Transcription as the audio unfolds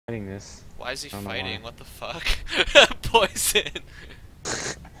fighting this. Why is he I don't know fighting? why. What the fuck? Poison!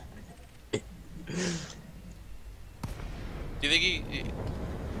 Do you think he...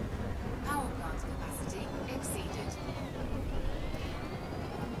 Power plant capacity exceeded.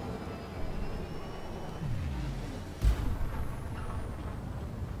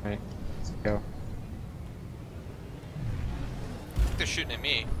 Right, let's go. I think they're shooting at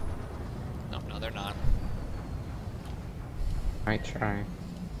me. No, they're not. Might try.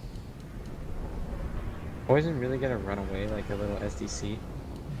 Poizon really gonna run away like a little SDC? You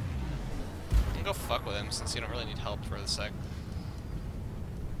can go fuck with him since you don't really need help for the sec.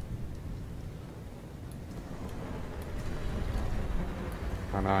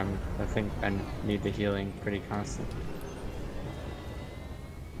 I don't know, I think I need the healing pretty constant.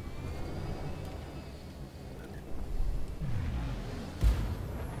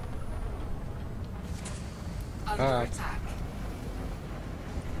 Under attack.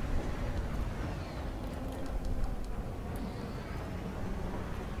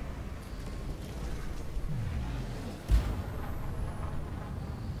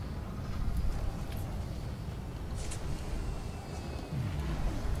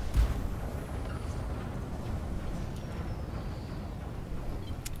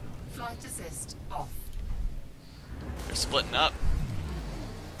 Flight assist off. They're splitting up.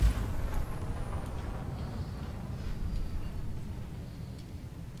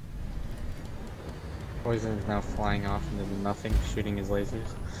 Poizon is now flying off into nothing, shooting his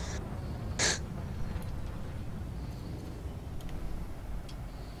lasers.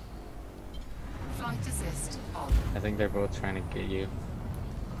 Flight assist on. I think they're both trying to get you.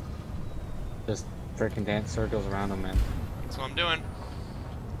 Just freaking dance circles around them, man. That's what I'm doing.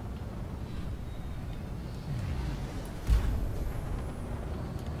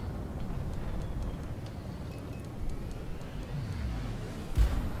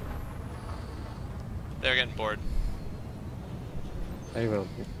 They're getting bored. They will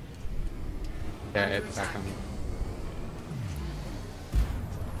be. Yeah, it's back on me.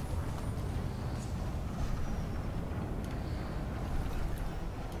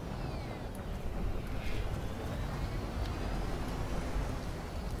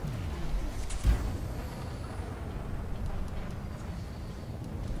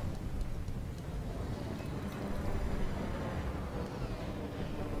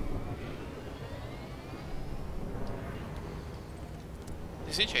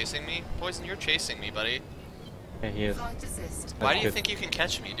 Is he chasing me? Poison, you're chasing me, buddy. Yeah, he is. Flight assist. Why do you good. think you can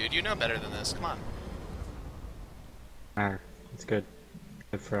catch me, dude? You know better than this. Come on. Matter. It's good.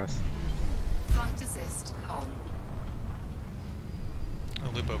 Good for us. Flight assist on.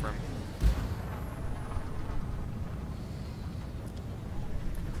 I'll loop over him.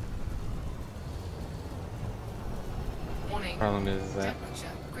 Warning. Problem is that Temperature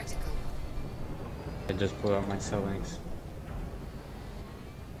critical. I just blew up my cell links.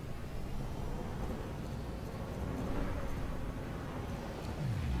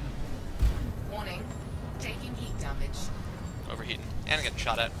 Warning. Taking heat damage. Overheating. And getting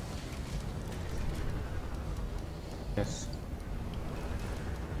shot at. Yes.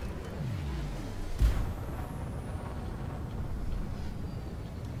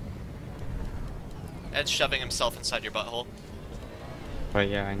 Ed's shoving himself inside your butthole. But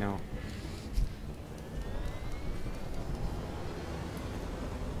yeah, I know.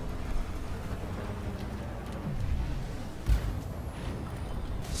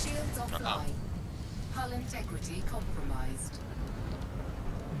 Shields offline. Hull integrity compromised.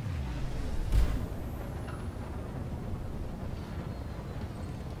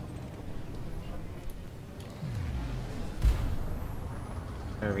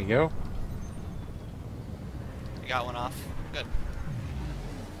 There we go. You got one off. Good.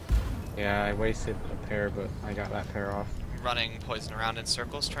 Yeah, I wasted a pair, but I got that pair off. Running Poison around in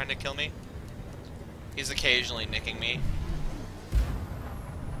circles trying to kill me. He's occasionally nicking me.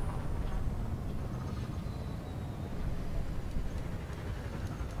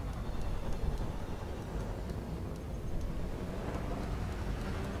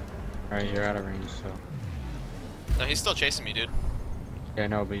 Alright, you're out of range, so. No, he's still chasing me, dude. Yeah, I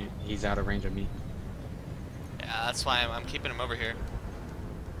know, but he's out of range of me. Yeah, that's why I'm keeping him over here.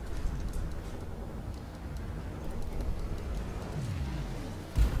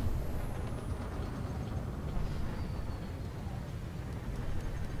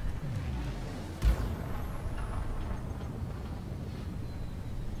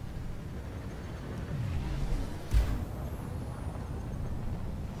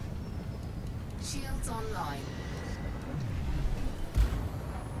 Shields online.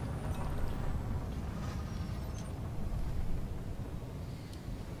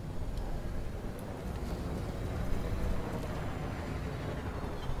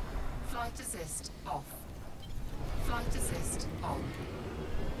 Flight assist off. Flight assist on.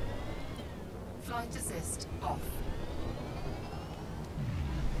 Flight assist off.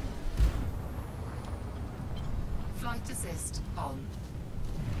 Flight assist on.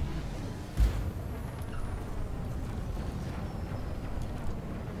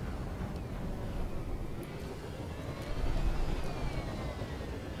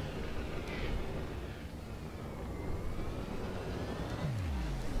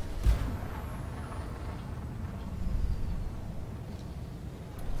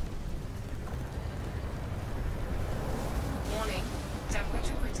 Warning,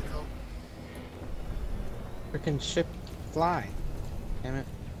 temperature critical. Freaking ship fly. Damn it.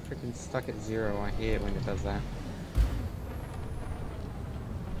 Freaking stuck at 0. I hate it when it does that.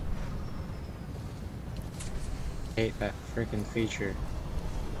 Hate that freaking feature.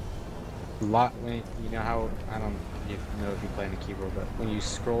 A lot when you know how I don't know if you play on a keyboard, but when you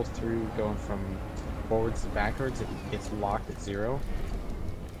scroll through going from forwards to backwards, it gets locked at 0.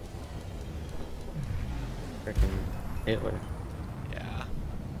 Freaking Hitler. Yeah.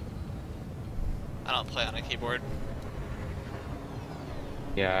 I don't play on a keyboard.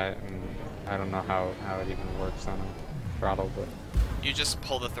 Yeah, I don't know how it even works on a throttle, but You just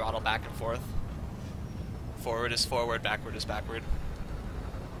pull the throttle back and forth. Forward is forward, backward is backward.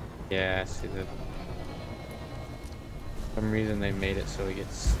 yeah, I see that. For some reason they made it so it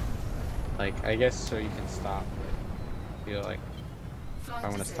gets, like, I guess so you can stop, but I feel like if I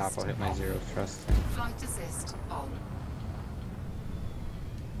want to stop, I'll hit my 0 thrust thing. Flight assist on.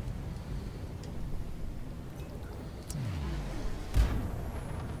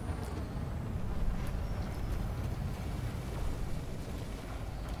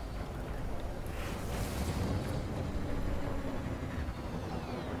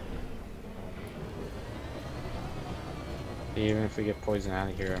 Even if we get Poizon out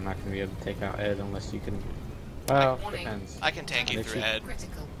of here, I'm not going to be able to take out Ed unless you can. Well, Warning. depends. I can tank you They through should- Ed.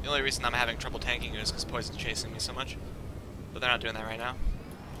 Critical. The only reason I'm having trouble tanking you is because Poizon's chasing me so much. But they're not doing that right now.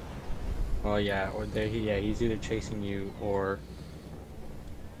 Well, yeah, or yeah, he's either chasing you or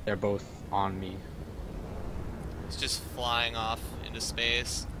they're both on me. It's just flying off into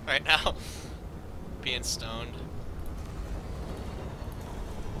space right now. Being stoned.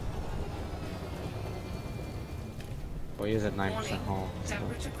 Well, he is at 9% Warning, hull. So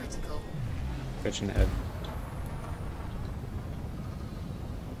temperature critical. switching to Ed.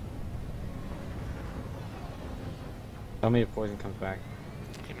 Tell me if Poizon comes back.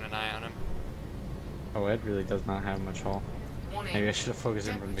 Keeping an eye on him. Oh, Ed really does not have much hull. Warning. Maybe I should have focused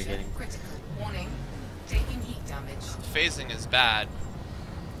him from the Temperature beginning. critical. Warning. Taking heat damage. Phasing is bad.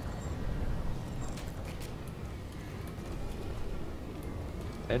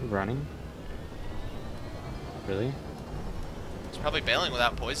 Ed running? Really? He's probably bailing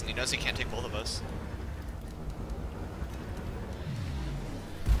without Poizon. He knows he can't take both of us.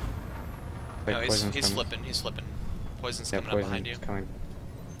 Wait, No, he's Poizon's coming. flipping. He's flipping. Poizon's Yeah, coming up behind you. Poizon's coming.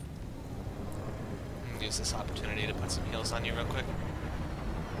 I'm gonna use this opportunity to put some heals on you real quick.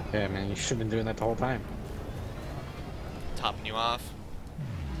 Yeah, man, you should have been doing that the whole time. Topping you off.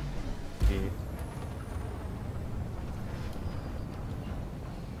 He-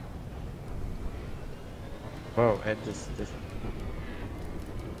 Whoa, Ed just.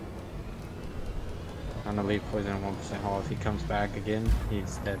 I'm gonna leave Poizon at 1% hull. If he comes back again,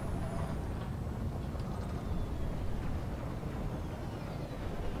 he's dead.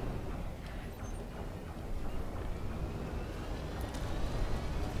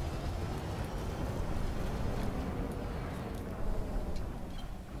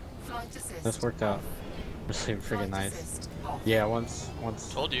 Flight assist. This worked out off. really friggin' Flight nice. assist off. Yeah, once.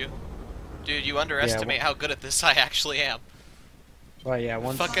 Told you. Dude, you underestimate how good at this I actually am. Well, yeah,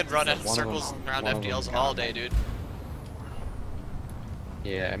 once. Fucking run in one of circles them- around one of them FDLs got all me. day, dude.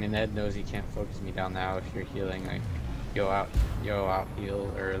 Yeah, I mean, Ed knows he can't focus me down now if you're healing. Like, go out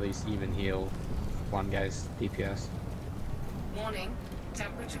heal, or at least even heal one guy's DPS. Warning.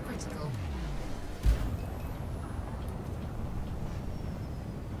 Temperature critical.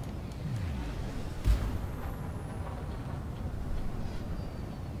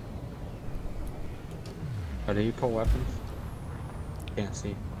 Oh, did you pull weapons? Can't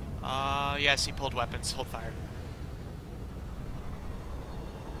see. Yes, he pulled weapons. Hold fire.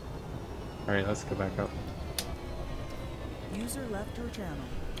 Alright, let's go back up. User left your channel.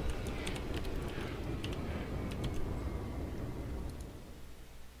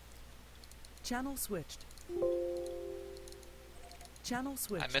 Channel switched. Channel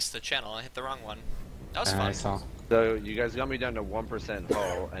switched. I missed the channel. I hit the wrong one. That was I fun. saw. So you guys got me down to 1%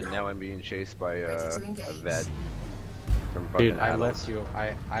 hull, and now I'm being chased by Ready to a engage. vet. from fucking Dude, I adults. left you.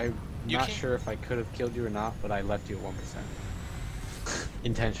 I'm You not can't- sure if I could have killed you or not, but I left you at 1%.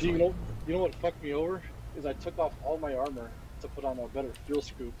 Intentionally. You know what fucked me over is I took off all my armor to put on a better fuel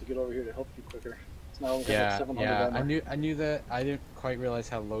scoop to get over here to help you quicker. So now I only have like Yeah, 700 yeah. armor. I knew that. I didn't quite realize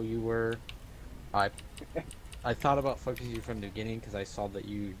how low you were. I I thought about focusing you from the beginning because I saw that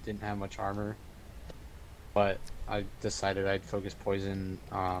you didn't have much armor. But I decided I'd focus Poizon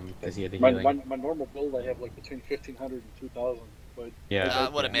because he had the healing. My normal build I have like between 1500 and 2000, but Yeah.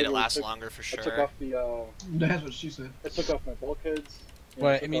 That would have made it literally last took- longer for I took sure. off the That's what she said. I took off my bulkheads. and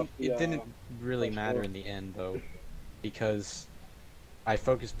Well, I took mean, off the, it didn't really flash matter door. in the end though, because I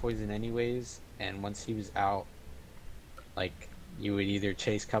focused Poizon anyways, and once he was out, like you would either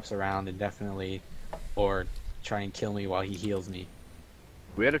chase Cups around indefinitely, or try and kill me while he heals me.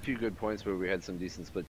 We had a few good points where we had some decent split